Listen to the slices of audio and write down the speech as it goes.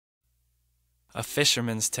A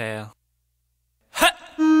Fisherman's Tale.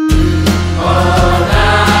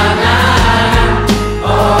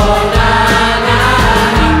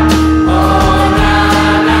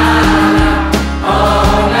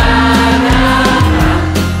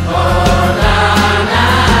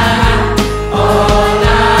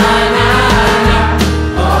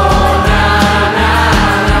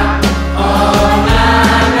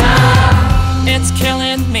 It's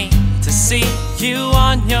killing me to see you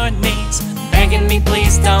on your knees, begging me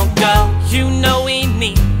please don't go. You know we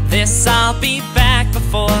need this. I'll be back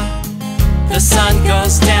before the sun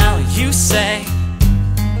goes down. You say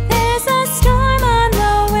there's a storm on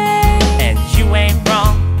the way, and you ain't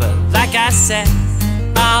wrong, but like I said,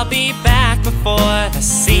 I'll be back before the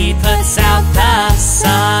sea puts out the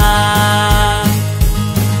sun.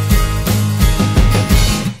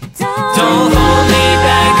 Don't hold me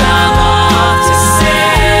back, I'm off to say.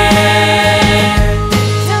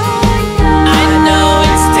 I know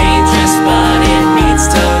it's dangerous, but it needs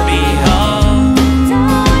to be home.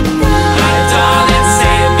 My darling,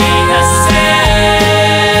 save me a say.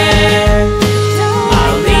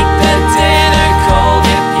 I'll eat the dinner cold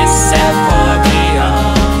if you set for me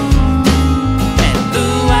home. And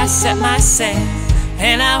ooh, I set my sail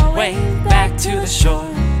and I wade back to the shore.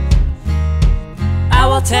 I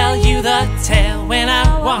will tell you the tale when I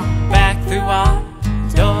walk back through our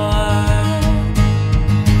door.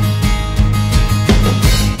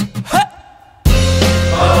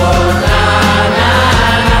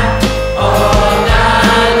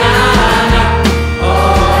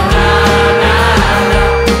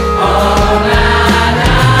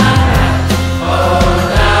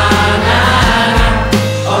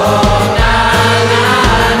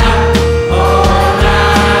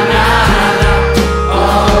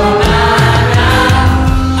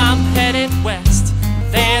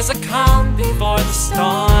 Before the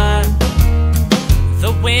storm,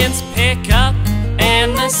 the winds pick up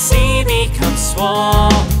and the sea becomes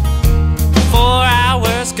swole. 4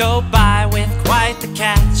 hours go by with quite the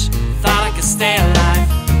catch. Thought I could stay alive,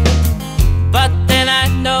 but then I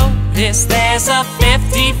noticed there's a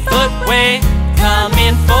 50-foot wave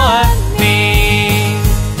coming for me.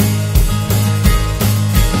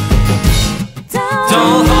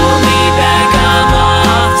 Don't hold me back, I'm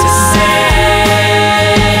off to say.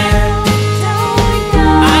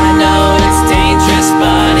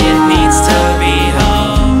 But it needs to be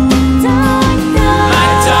home. My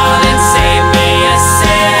darling, save me a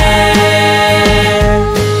say.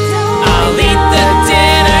 I'll eat the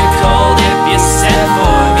dinner cold if you send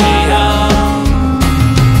for me home.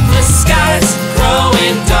 The sky's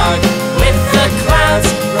growing dark with the clouds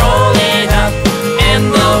rolling up, and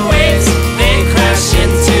the waves, they crash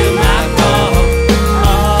into my boat.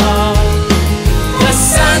 Oh, the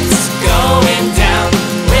sun's going down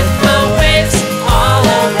with the waves all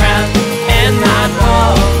around, and my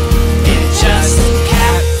boat, it just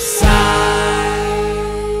capsized.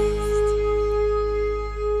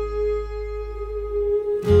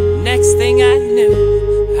 Next thing I knew,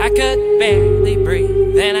 I could barely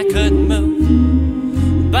breathe, and I couldn't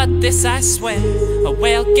move. But this I swear, a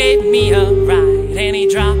whale gave me a ride, and he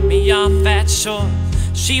dropped me off at shore.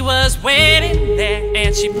 She was waiting there,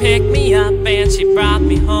 and she picked me up, and she brought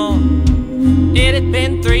me home. It had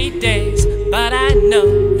been 3 days, but I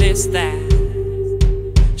noticed that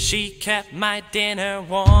she kept my dinner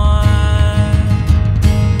warm.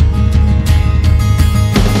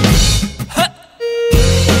 Huh.